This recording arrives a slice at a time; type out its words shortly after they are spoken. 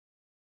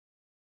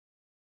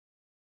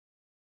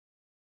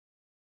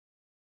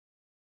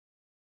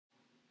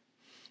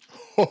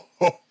Ho,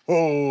 ho,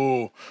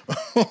 ho.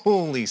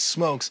 Holy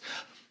smokes.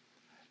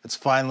 It's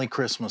finally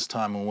Christmas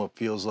time in what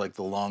feels like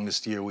the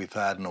longest year we've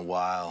had in a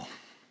while.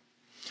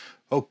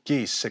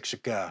 Okay,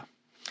 Sikshika.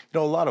 A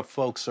lot of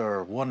folks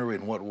are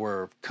wondering what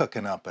we're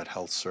cooking up at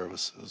Health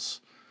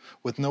Services.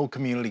 With no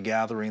community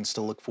gatherings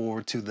to look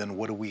forward to, then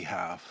what do we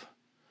have?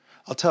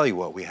 I'll tell you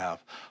what we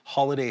have.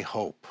 Holiday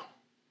Hope.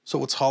 So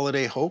what's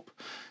Holiday Hope?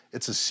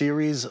 It's a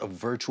series of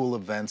virtual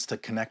events to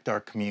connect our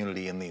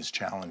community in these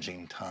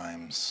challenging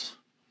times.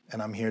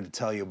 And I'm here to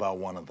tell you about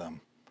one of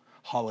them,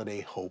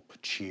 Holiday Hope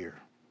Cheer.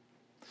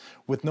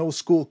 With no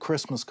school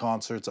Christmas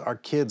concerts, our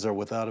kids are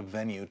without a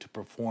venue to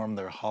perform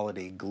their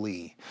holiday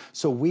glee.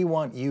 So we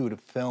want you to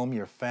film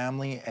your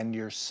family and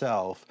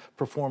yourself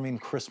performing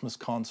Christmas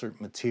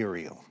concert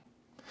material.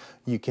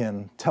 You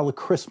can tell a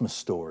Christmas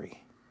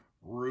story.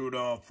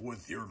 Rudolph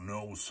with your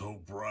nose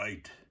so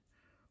bright,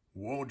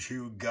 won't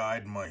you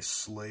guide my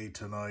sleigh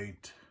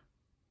tonight?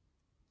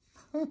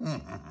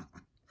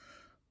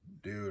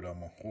 Dude,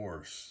 I'm a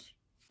horse.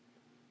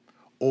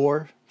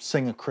 Or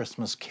sing a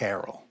Christmas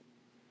carol.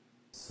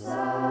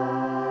 Silent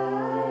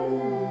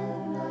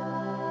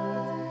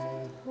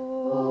night,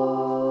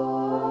 holy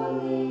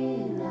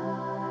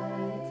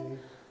night,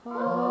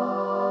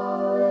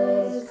 all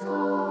is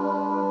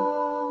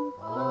calm,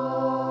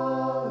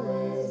 all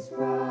is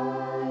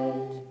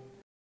bright.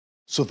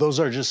 So those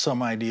are just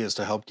some ideas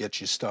to help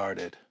get you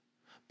started.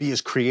 Be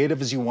as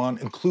creative as you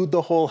want, include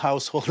the whole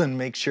household, and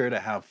make sure to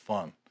have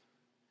fun.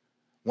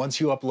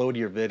 Once you upload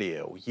your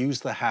video,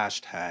 use the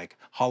hashtag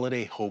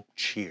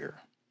HolidayHopeCheer.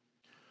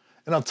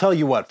 And I'll tell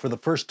you what, for the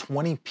first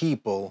 20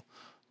 people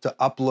to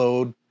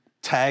upload,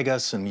 tag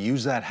us, and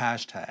use that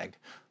hashtag,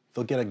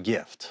 they'll get a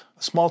gift,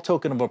 a small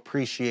token of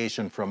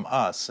appreciation from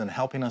us in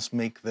helping us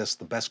make this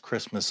the best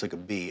Christmas it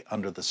could be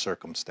under the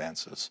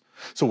circumstances.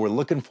 So we're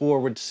looking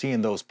forward to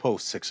seeing those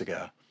posts,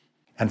 Siksika.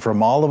 And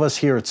from all of us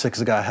here at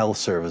Siksika Health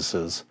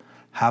Services,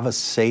 have a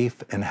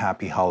safe and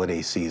happy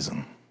holiday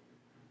season.